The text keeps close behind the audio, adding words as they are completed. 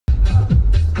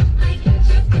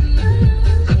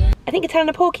I think you're telling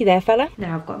a porky there, fella.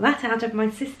 Now I've got that out of my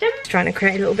system. Trying to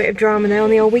create a little bit of drama there on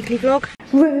the old weekly vlog.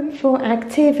 Room for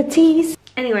activities.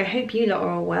 Anyway, I hope you lot are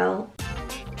all well.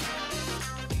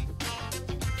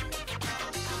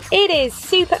 It is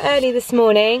super early this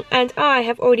morning and I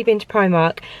have already been to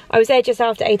Primark. I was there just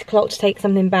after 8 o'clock to take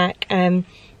something back and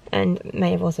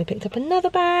may have also picked up another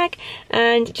bag,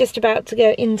 and just about to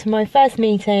go into my first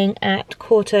meeting at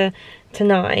 8:45.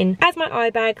 As my eye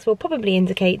bags will probably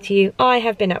indicate to you, I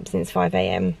have been up since 5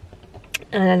 AM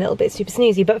and a little bit super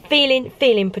snoozy, but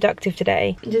feeling productive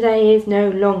today. Today is no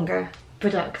longer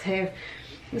productive.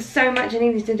 There's so much I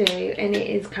needed to do and it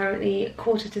is currently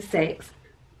 5:45.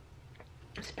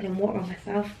 I'm spilling water on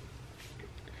myself.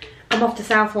 I'm off to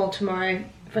Southwell tomorrow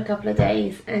for a couple of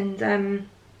days and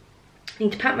I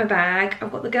need to pack my bag.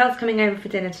 I've got the girls coming over for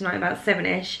dinner tonight about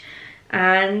 7ish,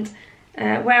 and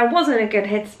where I wasn't in a good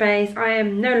headspace, I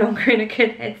am no longer in a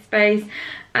good headspace,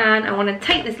 and I want to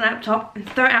take this laptop and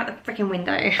throw it out the freaking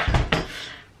window.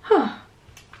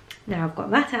 Now I've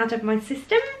got that out of my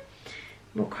system,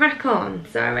 we'll crack on.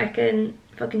 So I reckon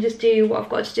if I can just do what I've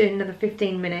got to do in another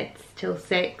 15 minutes till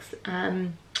 6,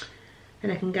 and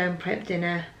I can go and prep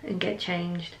dinner and get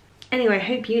changed. Anyway, I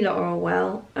hope you lot are all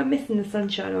well. I'm missing the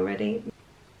sunshine already.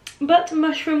 But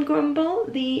mushroom grumble,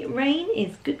 the rain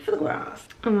is good for the grass.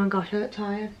 Oh my gosh, I look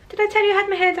tired. Did I tell you I had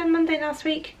my hair done Monday last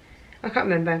week? I can't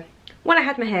remember. Well, I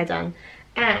had my hair done.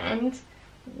 And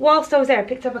whilst I was there, I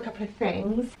picked up a couple of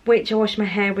things, which I washed my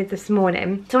hair with this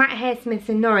morning. So at Hairsmiths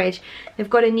in Norwich, they've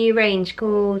got a new range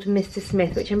called Mr.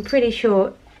 Smith, which I'm pretty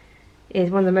sure is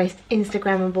one of the most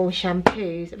Instagrammable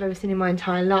shampoos I've ever seen in my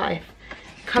entire life.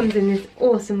 Comes in this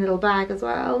awesome little bag as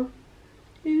well.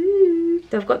 Ooh.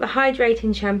 So I've got the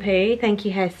hydrating shampoo, thank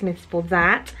you Hairsmiths for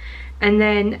that. And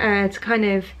then to kind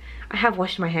of, I have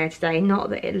washed my hair today, not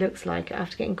that it looks like it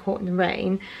after getting caught in the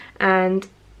rain. And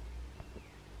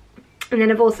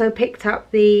then I've also picked up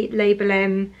the Label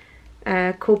M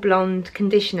Cool Blonde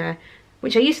conditioner,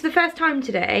 which I used for the first time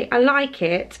today. I like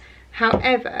it,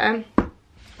 however,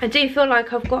 I do feel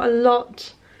like I've got a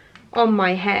lot on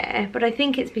my hair, but I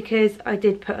think it's because I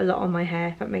did put a lot on my hair,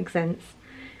 if that makes sense.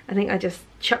 I think I just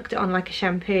chucked it on like a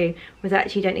shampoo, whereas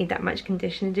actually you don't need that much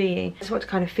conditioner, do you? I just want to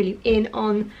kind of fill you in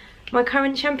on my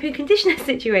current shampoo conditioner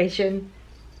situation.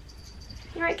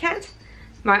 You right, cat?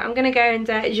 Right, I'm gonna go and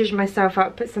zhuzh myself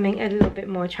up, put something a little bit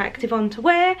more attractive on to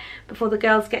wear before the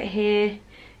girls get here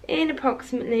in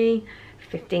approximately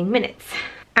 15 minutes.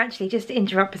 Actually, just to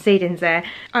interrupt proceedings there,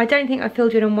 I don't think I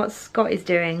filled you in on what Scott is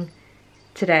doing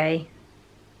today,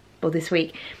 or this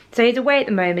week. So he's away at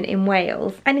the moment in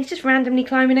Wales and he's just randomly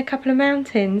climbing a couple of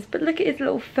mountains, but look at his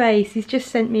little face. He's just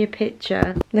sent me a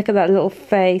picture. Look at that little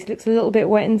face, looks a little bit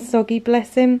wet and soggy,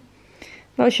 bless him.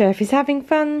 Not sure if he's having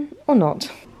fun or not.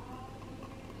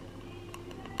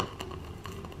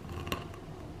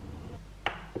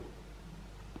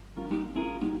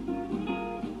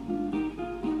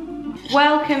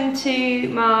 Welcome to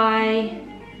my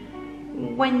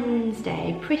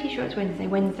Wednesday, pretty sure it's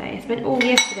Wednesday. I spent all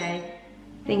yesterday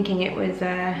thinking it was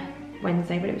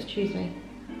Wednesday, but it was Tuesday.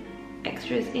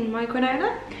 Extras in my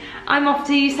granola. I'm off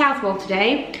to Southwell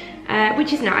today,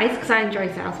 which is nice because I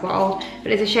enjoy Southwell,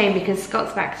 but it's a shame because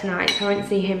Scott's back tonight, so I won't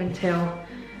see him until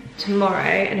tomorrow,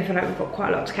 and I feel like we've got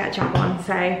quite a lot to catch up on,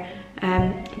 so a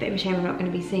bit of a shame I'm not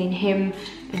going to be seeing him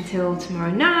until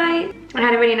tomorrow night. I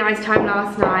had a really nice time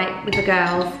last night with the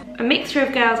girls. A mixture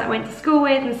of girls I went to school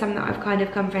with and some that I've kind of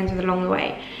become friends with along the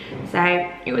way. So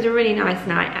it was a really nice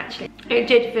night actually. It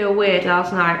did feel weird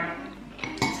last night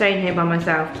staying here by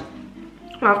myself.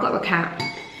 Well, I've got the cat,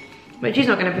 but she's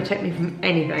not going to protect me from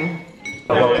anything.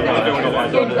 Isn't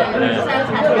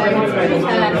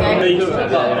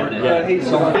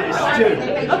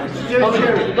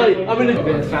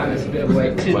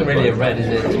really a red, is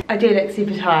it? I do look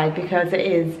super tired because it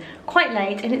is quite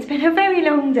late and it's been a very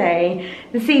long day.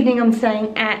 This evening I'm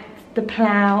staying at the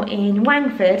Plough in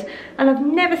Wangford and I've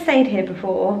never stayed here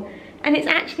before, and it's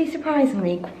actually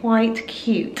surprisingly quite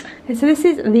cute. And so this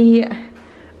is the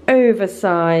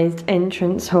oversized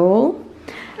entrance hall,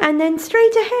 and then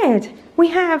straight ahead we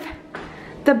have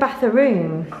the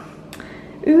bathroom.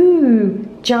 Ooh,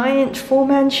 giant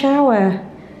 4-man shower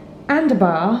and a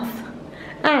bath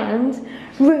and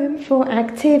room for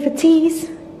activities.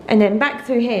 And then back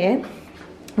through here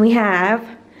we have,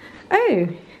 oh,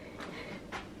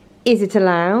 is it a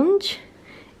lounge?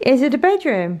 Is it a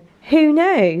bedroom? Who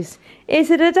knows?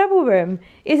 Is it a double room?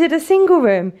 Is it a single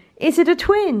room? Is it a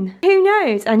twin? Who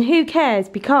knows and who cares,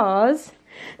 because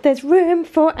there's room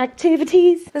for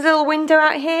activities. There's a little window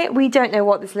out here. We don't know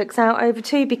what this looks out over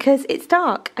to because it's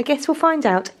dark. I guess we'll find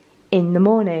out in the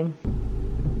morning.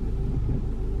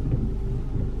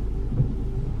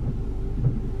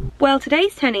 Well,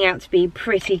 today's turning out to be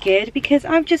pretty good because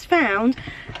I've just found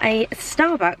a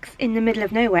Starbucks in the middle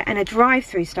of nowhere, and a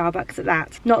drive-through Starbucks at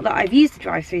that. Not that I've used the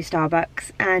drive-through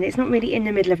Starbucks, and it's not really in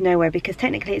the middle of nowhere because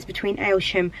technically it's between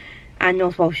Aylsham and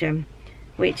North Walsham,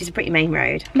 which is a pretty main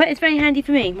road. But it's very handy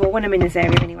for me, well, when I'm in this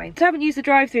area anyway. So I haven't used the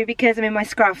drive-through because I'm in my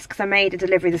scruffs because I made a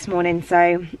delivery this morning,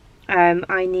 so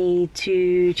I need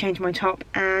to change my top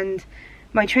and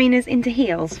my trainers into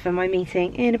heels for my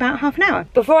meeting in about half an hour.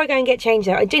 Before I go and get changed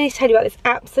though, I do need to tell you about this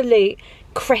absolute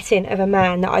cretin of a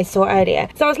man that I saw earlier.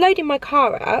 So I was loading my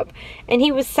car up and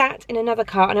he was sat in another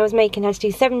car, and I was making her to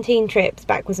do 17 trips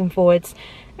backwards and forwards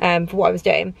for what I was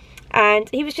doing. And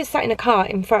he was just sat in a car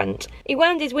in front. He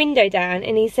wound his window down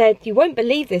and he said, "You won't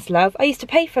believe this, love. I used to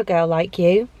pay for a girl like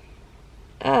you."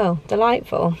 Oh,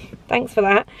 delightful. Thanks for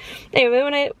that. Anyway,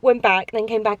 when I went back and then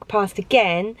came back past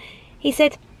again, he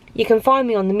said, "You can find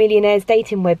me on the Millionaires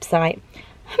dating website.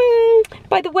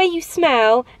 By the way you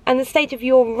smell and the state of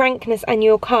your rankness and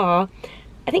your car,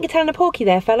 I think you're telling a porky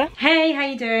there, fella." Hey, how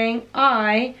you doing?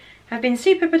 I have been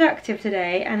super productive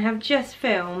today and have just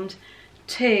filmed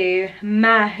 2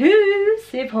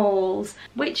 massive hauls,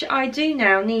 which I do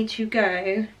now need to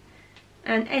go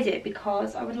and edit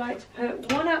because I would like to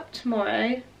put one up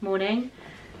tomorrow morning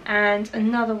and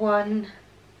another one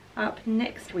up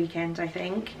next weekend, I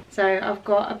think. So I've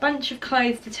got a bunch of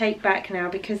clothes to take back now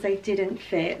because they didn't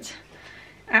fit.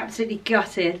 Absolutely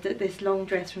gutted that this long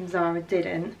dress from Zara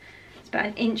didn't. It's about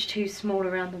an inch too small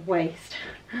around the waist.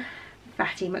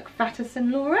 Fatty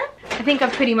McFatterson, Laura. I think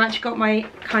I've pretty much got my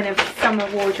kind of summer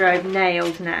wardrobe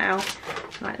nailed now.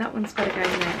 Right, that one's got to go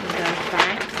in there and go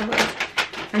back. So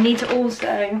I need to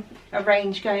also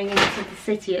arrange going into the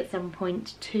city at some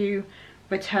point to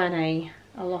return a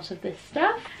lot of this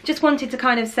stuff. Just wanted to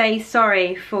kind of say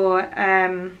sorry for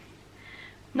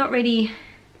not really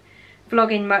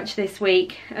vlogging much this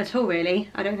week at all, really.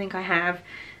 I don't think I have.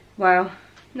 Well,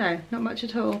 no, not much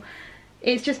at all.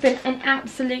 It's just been an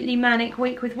absolutely manic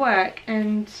week with work,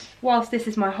 and whilst this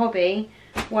is my hobby,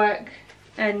 work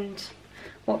and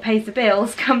what pays the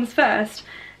bills comes first.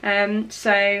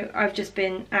 So I've just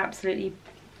been absolutely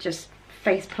just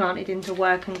face planted into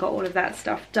work and got all of that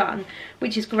stuff done,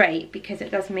 which is great because it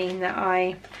does mean that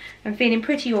I am feeling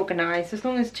pretty organised. As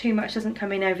long as too much doesn't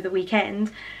come in over the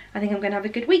weekend, I think I'm going to have a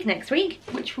good week next week,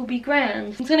 which will be grand.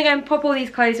 I'm just going to go and pop all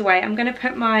these clothes away. I'm going to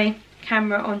put my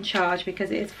camera on charge because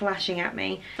it is flashing at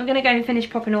me. I'm going to go and finish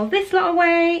popping all this lot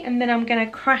away, and then I'm going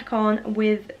to crack on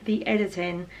with the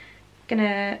editing. I'm going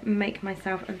to make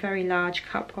myself a very large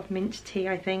cup of mint tea,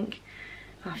 I think,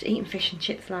 after eating fish and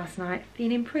chips last night.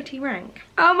 Feeling pretty rank.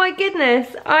 Oh my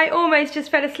goodness, I almost just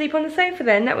fell asleep on the sofa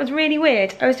then. That was really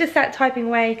weird. I was just sat typing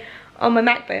away on my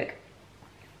MacBook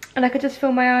and I could just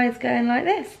feel my eyes going like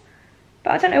this.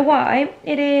 But I don't know why.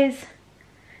 It is,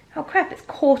 oh crap, it's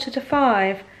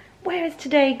 5:15. Where is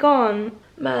today gone?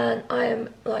 Man, I am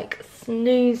like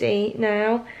snoozy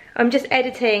now. I'm just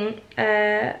editing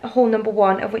haul number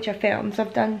 1, of which I filmed, so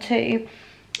I've done 2.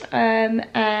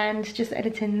 And just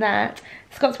editing that.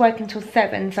 Scott's working till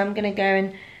 7, so I'm gonna go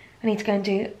and I need to go and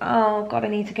do, oh god, I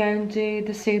need to go and do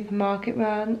the supermarket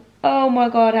run. Oh my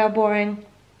god, how boring.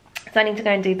 So I need to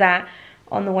go and do that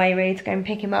on the way, really, to go and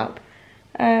pick him up.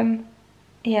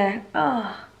 Yeah,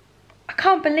 oh, I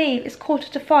can't believe it's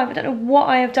 5:15. I don't know what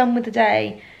I have done with the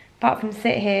day apart from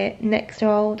sit here next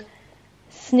to old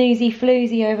Snoozy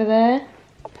Floozy over there.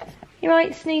 You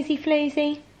right, Snoozy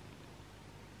Floozy?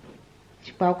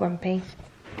 She's well grumpy.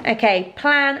 Okay,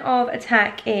 plan of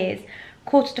attack is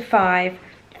 4:45.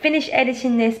 Finish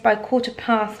editing this by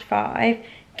 5:15.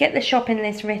 Get the shopping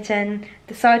list written.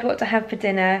 Decide what to have for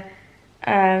dinner.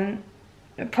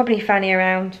 Probably Fanny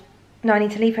around. No, I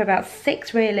need to leave her about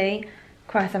 6 really.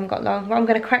 Christ, I haven't got long. Well, I'm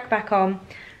going to crack back on.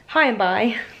 Hi and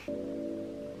bye.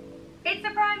 It's a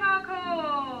Primark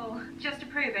haul! Just to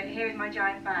prove it, here is my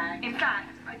giant bag. In fact,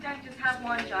 I don't just have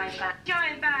one giant bag.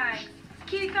 Giant bags!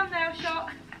 Cue thumbnail shot.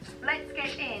 Let's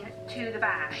get in to the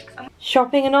bags.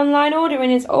 Shopping and online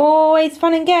ordering is always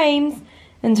fun and games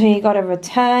until you got to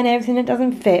return everything that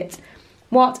doesn't fit.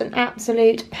 What an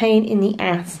absolute pain in the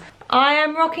ass. I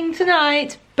am rocking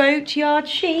tonight, boatyard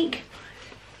chic.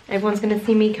 Everyone's going to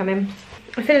see me coming.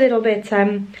 I feel a little bit, I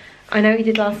know what you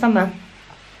did last summer.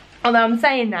 Although I'm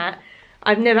saying that,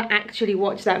 I've never actually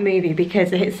watched that movie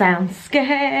because it sounds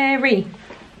scary.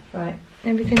 Right,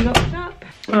 everything locked up.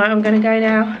 Alright, I'm going to go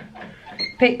now,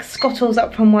 pick Scottles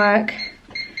up from work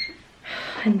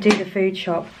and do the food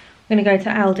shop. I'm going to go to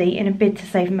Aldi in a bid to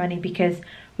save money because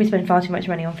we spend far too much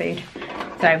money on food.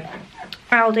 So,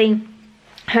 Aldi,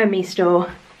 Hermes store,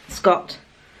 Scott,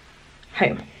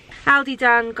 home. Aldi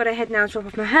done, got to head now to drop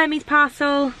off my Hermes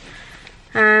parcel.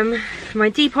 for my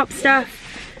Depop stuff,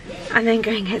 and then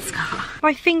go and get Scar.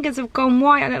 My fingers have gone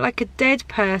white. I look like a dead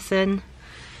person.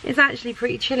 It's actually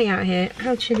pretty chilly out here.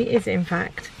 How chilly is it, in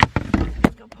fact? I'm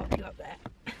gonna pop you up there.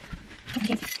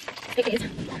 It is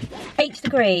 8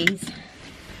 degrees.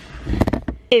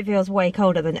 It feels way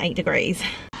colder than 8 degrees.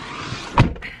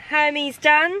 Hermes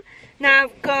done. Now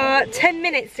I've got 10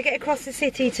 minutes to get across the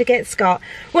city to get Scott.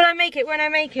 Will I make it when I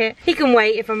make it? He can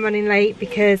wait if I'm running late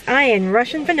because I ain't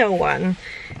rushing for no one.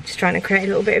 Just trying to create a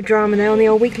little bit of drama there on the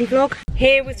old weekly vlog.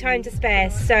 Here with time to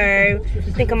spare, so I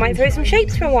think I might throw some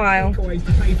shapes for a while.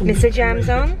 Mr. Jam's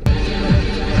on.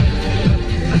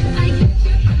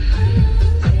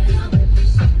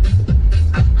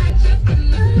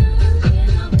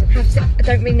 I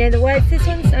don't really know the words this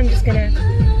one, so I'm just gonna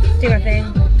do my thing.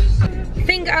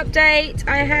 Finger update,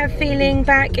 I have feeling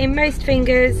back in most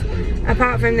fingers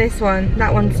apart from this one.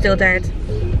 That one's still dead.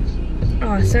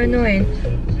 Oh, so annoying.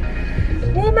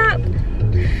 Warm up.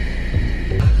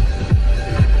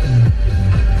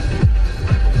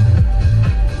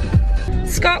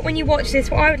 Scott, when you watch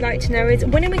this, what I would like to know is,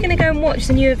 when are we going to go and watch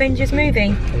the new Avengers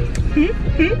movie?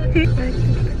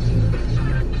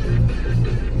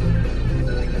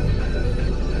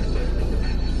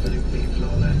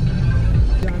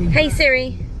 Hey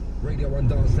Siri,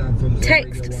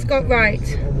 text Scott Wright.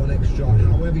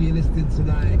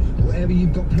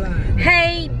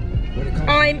 Hey,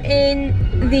 I'm in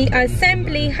the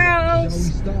Assembly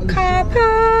House car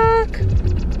park.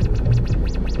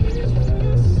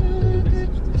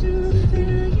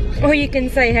 Or you can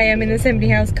say, hey, I'm in the Assembly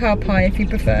House car pie if you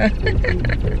prefer.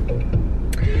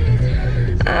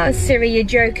 Ah, Siri, you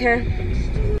joker.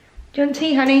 Do you want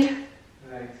tea, honey?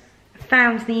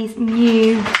 Found these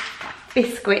new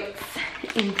biscuits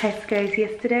in Tesco's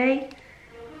yesterday.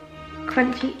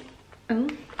 Crunchy,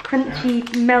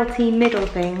 melty middle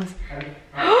things.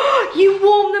 You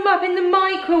warm them up in the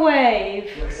microwave.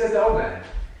 It says that on there.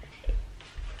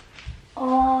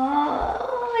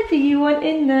 Oh, do you want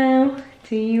in now?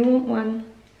 Do you want one?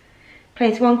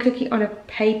 Place one cookie on a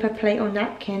paper plate or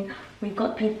napkin. We've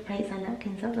got paper plates and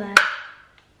napkins up there.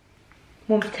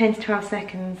 Warm for 10 to 12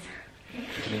 seconds.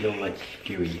 You don't like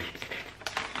gooey.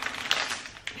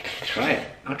 Try it.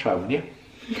 I'll try one, yeah.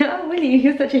 No, will you?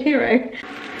 You're such a hero.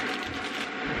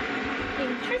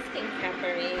 Interesting,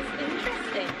 Cadbury's.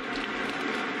 Interesting.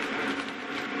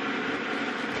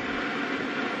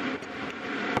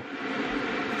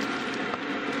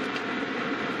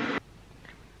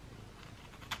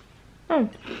 Oh.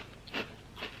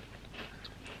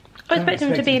 I expect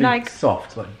them to be like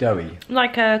soft, like doughy.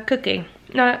 Like a cookie.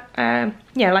 No,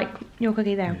 yeah, like your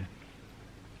cookie there.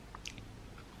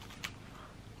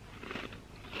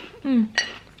 Yeah.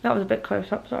 That was a bit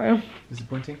close up, sorry.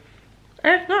 Disappointing?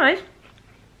 It's nice.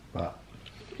 But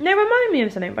They remind me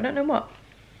of something, but I don't know what.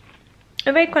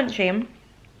 They're very crunchy, and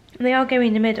they are gooey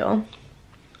in the middle.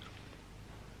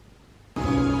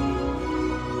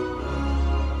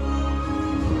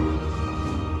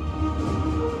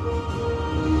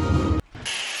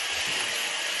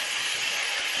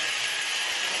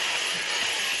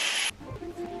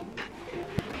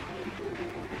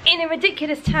 In a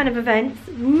ridiculous turn of events,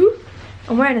 woo,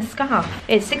 I'm wearing a scarf.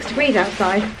 It's 6 degrees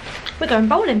outside. We're going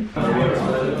bowling.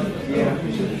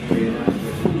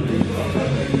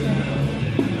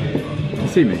 You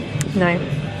see me? No. I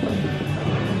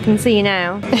can see you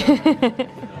now.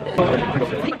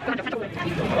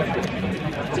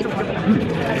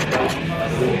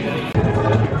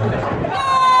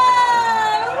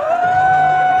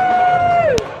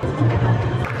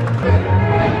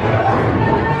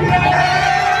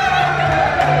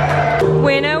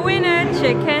 Winner, winner,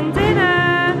 chicken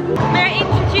dinner. May I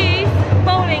introduce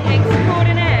bowling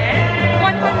extraordinaire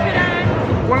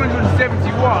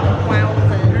 171. Wow.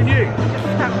 Who knew?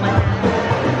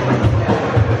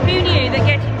 Who knew that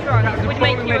getting drunk would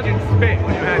make you legend spit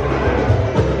when you had it.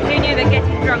 Who knew that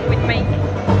getting drunk would make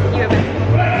you a better?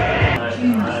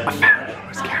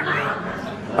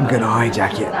 I'm gonna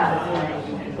hijack it.